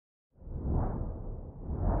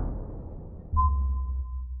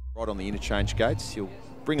Right on the interchange gates, he'll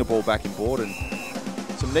bring a ball back inboard, and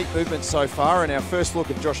some neat movement so far. And our first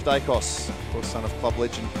look at Josh Daicos, of course son of club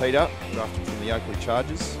legend Peter, drafted from the Oakley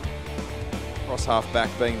Chargers. Cross half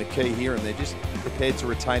back being the key here, and they're just prepared to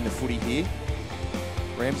retain the footy here.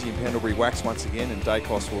 Ramsey and Pendlebury wax once again, and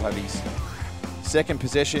Daicos will have his second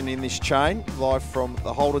possession in this chain, live from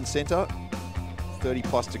the Holden Centre. 30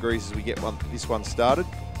 plus degrees as we get this one started.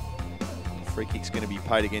 Free kick's going to be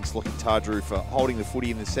paid against Lockie Tardrew for holding the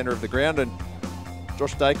footy in the centre of the ground, and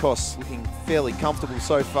Josh Daicos looking fairly comfortable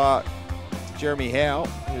so far. Jeremy Howe,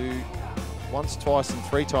 who once, twice and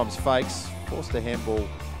three times fakes, forced a handball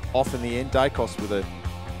off in the end. Daicos with a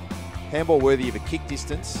handball worthy of a kick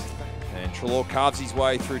distance, and Treloar carves his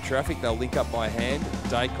way through traffic. They'll link up by hand.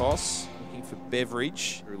 Daicos looking for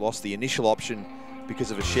Beveridge, who lost the initial option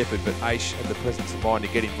because of a shepherd, but Aish had the presence of mind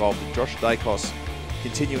to get involved, and Josh Daicos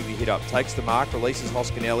continuing to hit up, takes the mark, releases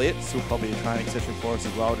Hoskin Elliott. Still probably a training session for us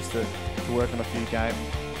as well, just to work on a few game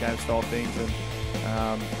style things,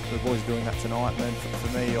 and the boys doing that tonight. And then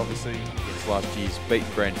for me, obviously, against last year's beaten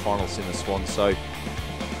grand finalists in the Swans, so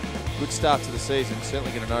good start to the season.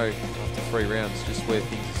 Certainly going to know after 3 rounds just where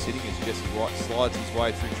things are sitting as Jesse White slides his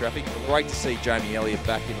way through traffic. Great to see Jamie Elliott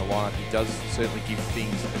back in the lineup. He does certainly give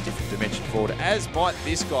things a different dimension forward, as might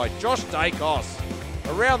this guy, Josh Daicos,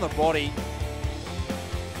 around the body.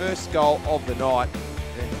 First goal of the night,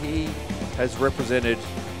 and he has represented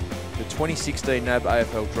the 2016 NAB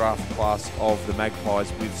AFL draft class of the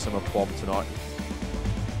Magpies with some aplomb tonight.